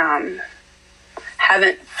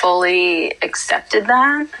haven't fully accepted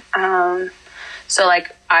that. So,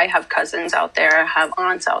 like, I have cousins out there, I have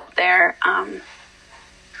aunts out there,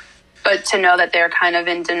 but to know that they're kind of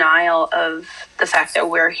in denial of the fact that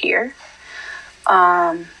we're here.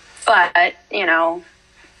 But, you know,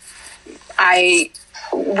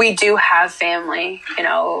 we do have family, you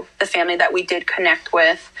know, the family that we did connect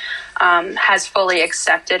with has fully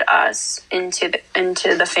accepted us into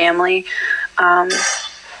the family.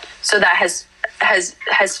 So that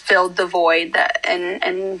has filled the void that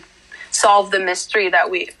and solved the mystery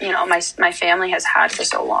that my family has had for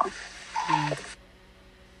so long.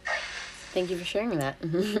 Thank you for sharing that.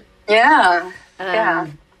 Yeah.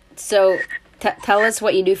 So tell us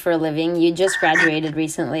what you do for a living. You just graduated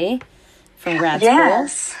recently from grad school.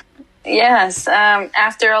 Yes.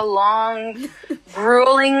 After a long,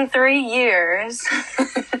 grueling 3 years,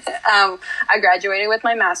 I graduated with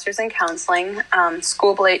my master's in counseling,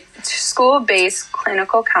 school-based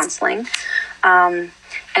clinical counseling, and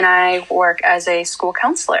I work as a school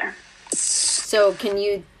counselor. So can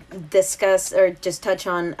you discuss or just touch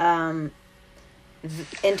on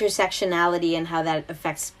intersectionality and how that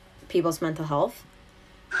affects people's mental health?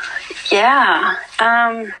 Yeah.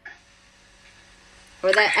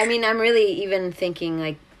 Or that, I mean, I'm really even thinking,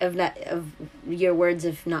 like, of your words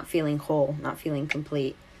of not feeling whole, not feeling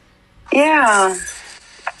complete. Yeah.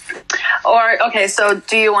 Or, okay, so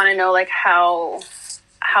do you want to know, like, how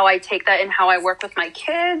I take that and how I work with my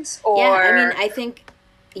kids? Or... Yeah, I mean, I think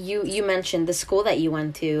you mentioned the school that you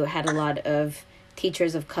went to had a lot of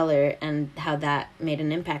teachers of color and how that made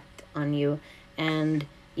an impact on you. And,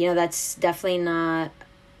 you know, that's definitely not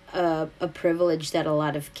a privilege that a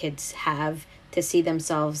lot of kids have, to see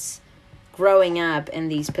themselves growing up in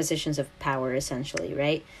these positions of power, essentially,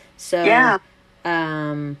 right? So, yeah.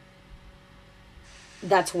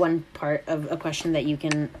 That's one part of a question that you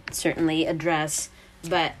can certainly address.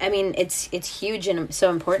 But, I mean, it's huge and so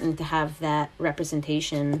important to have that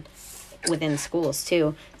representation within schools,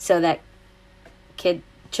 too, so that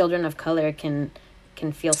children of color can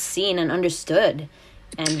feel seen and understood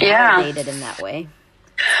and validated in that way.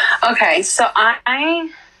 Okay, so I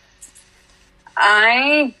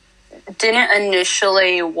didn't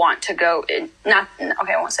initially want to go in, I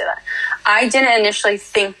won't say that. I didn't initially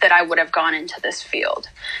think that I would have gone into this field.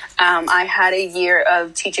 I had a year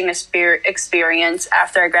of teaching experience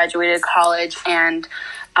after I graduated college, and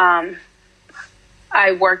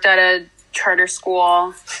I worked at a charter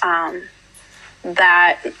school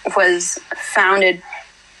that was founded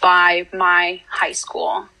by my high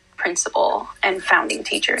school principal and founding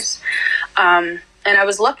teachers. And I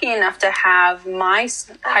was lucky enough to have my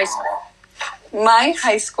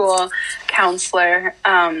high school counselor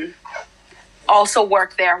also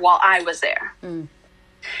work there while I was there. Mm.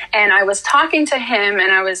 And I was talking to him,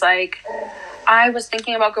 and I was like, I was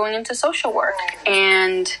thinking about going into social work.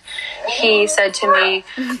 And he said to me,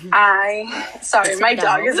 sorry, my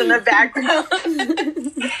dog is in the background.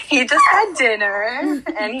 He just had dinner,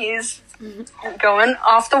 and he's going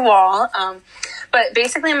off the wall. But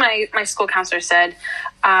basically my school counselor said,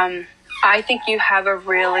 I think you have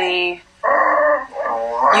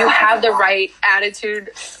you have the right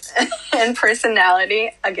attitude and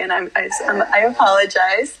personality. Again, I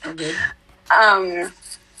apologize.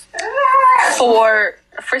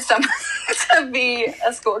 For someone to be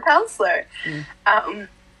a school counselor.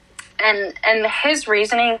 And his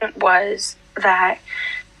reasoning was that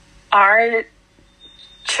our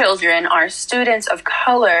children, our students of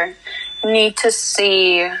color, need to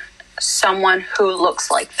see someone who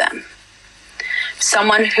looks like them.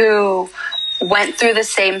 Someone who went through the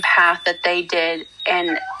same path that they did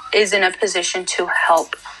and is in a position to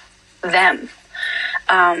help them.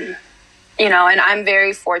 You know, and I'm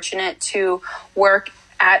very fortunate to work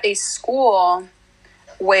at a school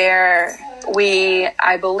where we,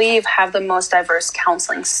 I believe, have the most diverse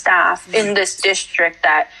counseling staff in this district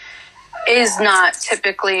that is not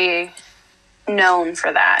typically known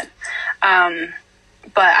for that. But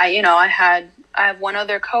I have one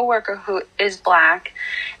other coworker who is Black,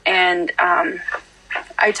 and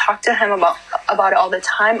I talk to him about it all the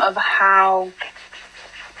time, of how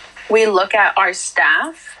we look at our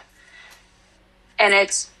staff, and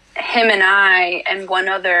it's him and I and one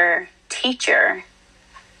other teacher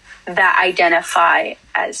that identify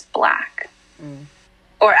as Black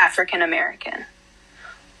or African American.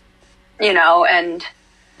 You know, and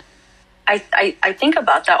I think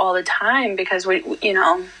about that all the time, because we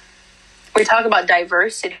talk about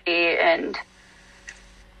diversity, and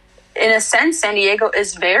in a sense, San Diego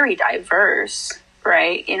is very diverse,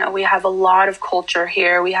 right? You know, we have a lot of culture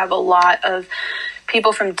here. We have a lot of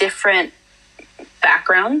people from different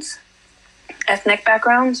backgrounds, ethnic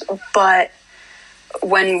backgrounds. But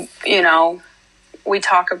when, we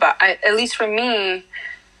talk about, at least for me,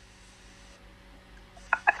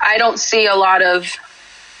 I don't see a lot of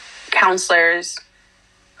counselors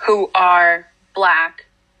who are Black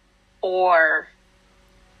or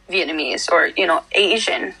Vietnamese or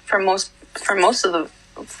Asian for most of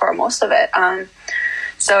it.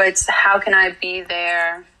 So it's, how can I be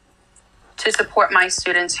there to support my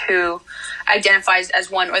students who identifies as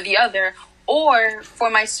one or the other, or for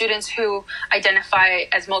my students who identify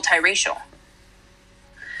as multiracial.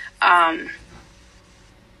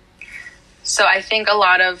 So I think a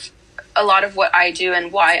lot of what I do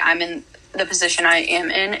and why I'm in the position I am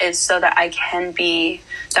in is so that I can be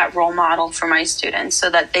that role model for my students, so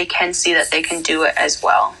that they can see that they can do it as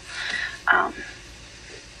well.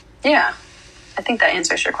 Yeah, I think that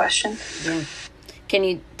answers your question. Yeah. Can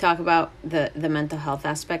you talk about the mental health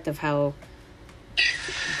aspect of how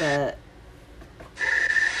that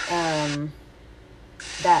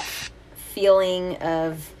feeling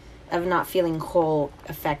of not feeling whole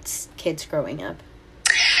affects kids growing up?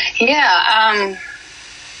 Yeah,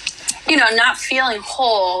 not feeling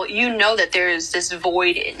whole, that there's this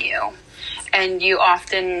void in you, and you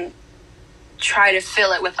often try to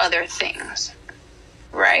fill it with other things.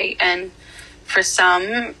 right? And for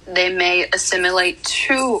some, they may assimilate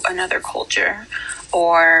to another culture,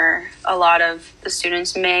 or a lot of the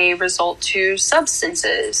students may result to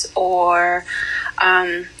substances, or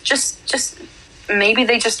just maybe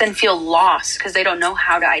they just then feel lost because they don't know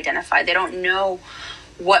how to identify. They don't know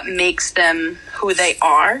what makes them who they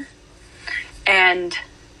are. And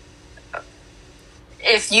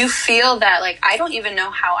if you feel that, like, I don't even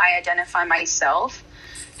know how I identify myself,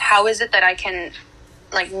 how is it that I can,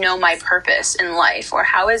 like, know my purpose in life? Or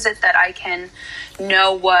how is it that I can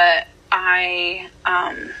know what I,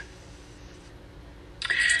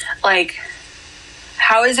 like,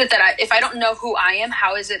 how is it that if I don't know who I am,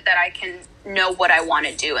 how is it that I can know what I want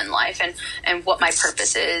to do in life, and what my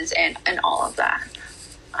purpose is, and all of that?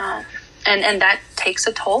 And that takes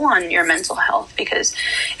a toll on your mental health, because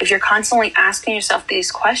if you're constantly asking yourself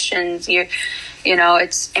these questions,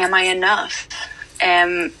 it's, am I enough?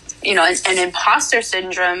 And imposter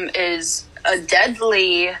syndrome is a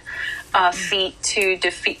deadly feat to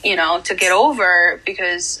defeat, to get over,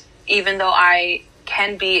 because even though I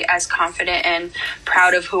can be as confident and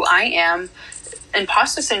proud of who I am,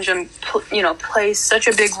 imposter syndrome, plays such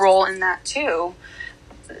a big role in that too,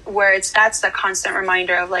 where that's the constant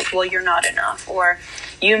reminder of, like, well, you're not enough, or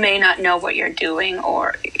you may not know what you're doing,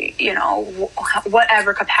 or,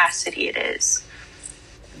 whatever capacity it is.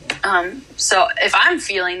 So if I'm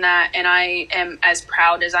feeling that, and I am as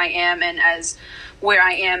proud as I am, and as where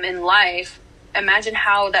I am in life, imagine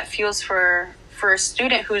how that feels for a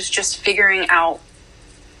student who's just figuring out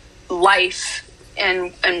life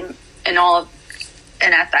and all of,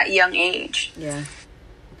 and at that young age. Yeah.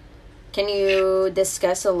 Can you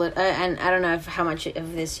discuss a little, and I don't know how much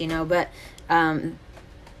of this you know, but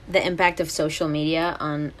the impact of social media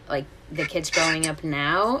on, like, the kids growing up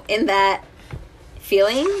now in that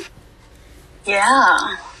feeling?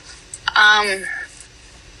 Yeah.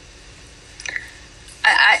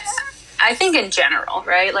 I think in general,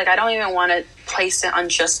 right? Like, I don't even want to place it on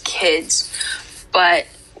just kids, but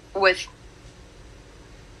with,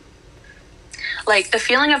 like, the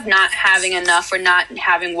feeling of not having enough, or not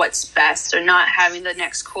having what's best, or not having the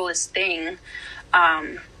next coolest thing,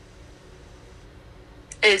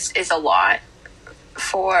 is a lot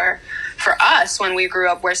for us when we grew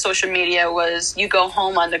up, where social media was, you go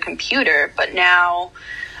home on the computer, but now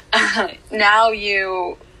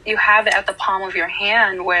you have it at the palm of your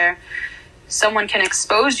hand, where someone can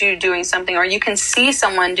expose you doing something, or you can see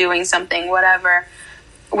someone doing something, whatever,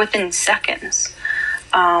 within seconds.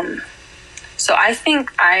 So I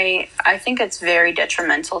think it's very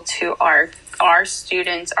detrimental to our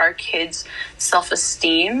students, our kids'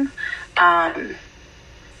 self-esteem,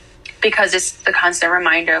 because it's the constant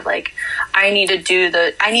reminder of, like, I need to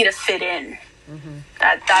fit in. Mm-hmm.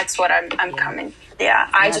 That's what I'm coming. Yeah,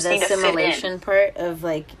 I just need to fit in. The assimilation part of,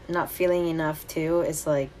 like, not feeling enough too is,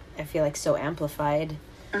 like, I feel like so amplified.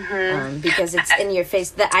 Mm-hmm. Because it's in your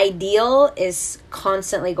face. The ideal is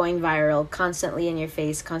constantly going viral, constantly in your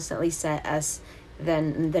face, constantly set as the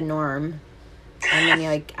norm. And then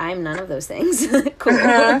you're like, I'm none of those things. Cool.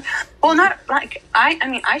 Mm-hmm. Well, not like,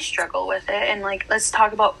 I struggle with it. And, like, let's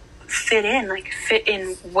talk about fit in. Like, fit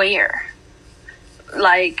in where?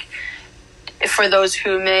 Like, for those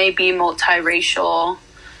who may be multiracial,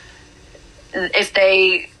 if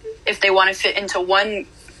they want to fit into one,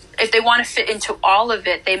 if they want to fit into all of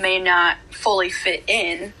it, they may not fully fit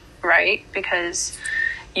in, right? Because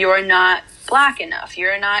you're not Black enough,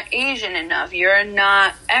 you're not Asian enough, you're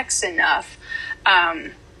not X enough.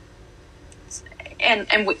 And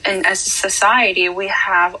as a society, we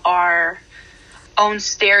have our own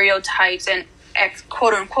stereotypes and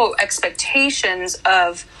quote unquote expectations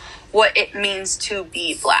of what it means to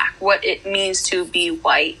be Black, what it means to be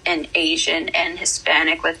white and Asian and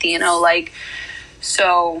Hispanic, Latino, like,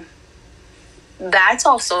 so that's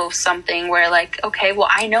also something where, like, okay, well,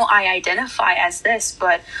 I know I identify as this,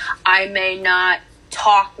 but I may not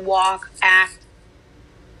talk, walk, act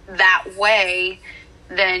that way,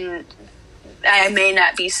 then I may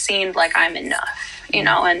not be seen like I'm enough,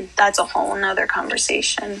 and that's a whole nother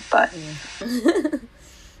conversation, but. Yeah.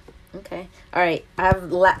 Okay. All right. I have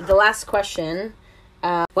the last question.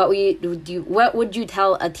 What would you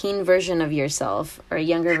tell a teen version of yourself, or a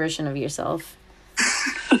younger version of yourself?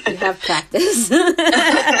 You have practice.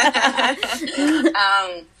 I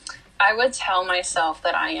would tell myself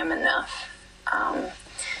that I am enough.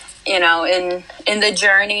 In the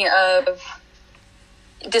journey of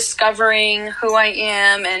discovering who I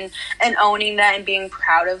am and owning that and being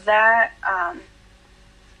proud of that, I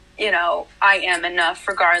am enough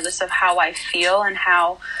regardless of how I feel and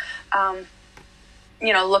how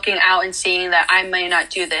looking out and seeing that I may not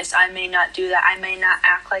do this, I may not do that, I may not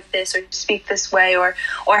act like this or speak this way or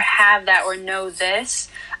have that or know this,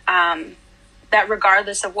 that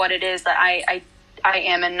regardless of what it is, that I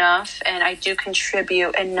am enough and I do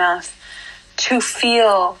contribute enough to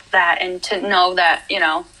feel that and to know that,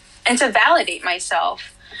 and to validate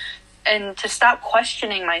myself and to stop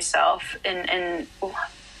questioning myself and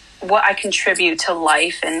what I contribute to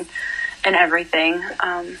life and everything.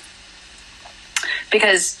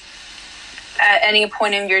 Because at any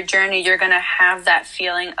point in your journey, you're going to have that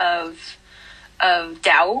feeling of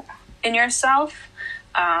doubt in yourself.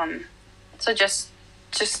 So just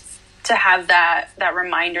to have that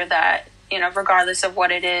reminder that, regardless of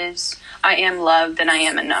what it is, I am loved and I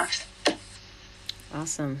am enough.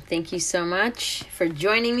 Awesome. Thank you so much for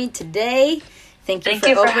joining me today. Thank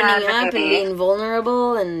you for opening up and being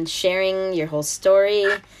vulnerable and sharing your whole story.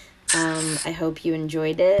 I hope you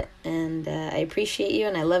enjoyed it, and I appreciate you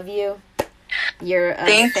and I love you. You're a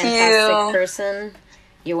fantastic person.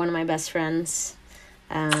 You're one of my best friends,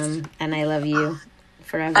 and I love you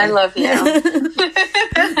forever. I love you.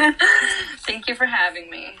 Thank you for having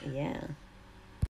me. Yeah.